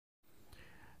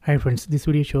Hi friends, this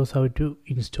video shows how to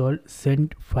install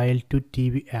Send File to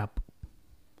TV app.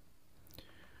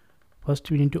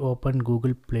 First we need to open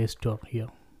Google Play Store here.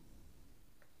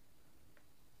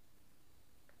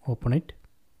 Open it.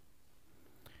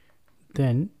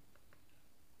 Then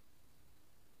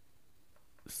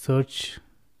search.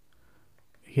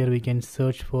 Here we can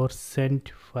search for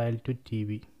Send File to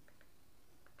TV.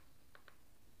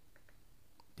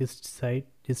 Just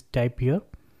type here.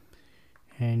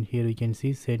 And here we can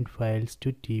see send files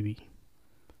to TV.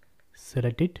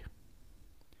 Select it,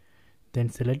 then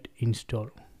select install.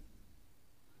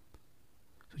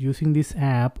 So using this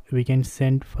app we can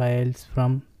send files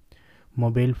from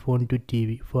mobile phone to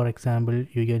TV. For example,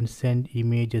 you can send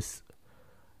images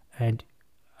and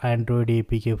Android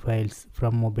APK files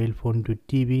from mobile phone to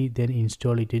TV, then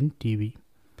install it in TV.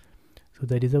 So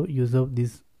that is the use of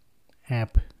this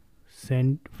app,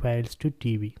 send files to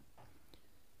TV.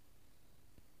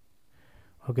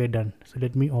 Okay, done. So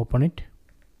let me open it.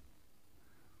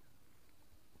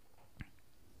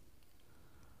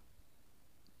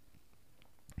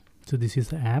 So this is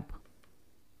the app.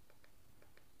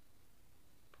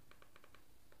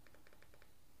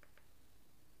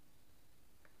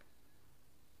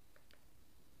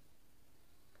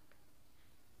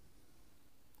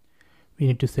 We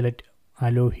need to select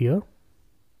allow here.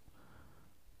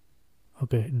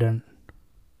 Okay, done.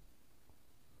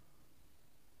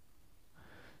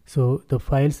 So the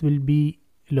files will be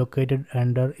located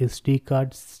under SD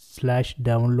card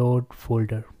 /download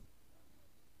folder.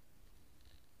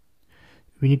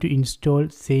 We need to install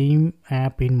same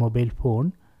app in mobile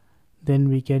phone. Then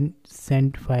we can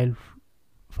send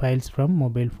files from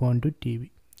mobile phone to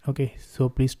TV. Okay, so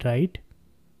please try it.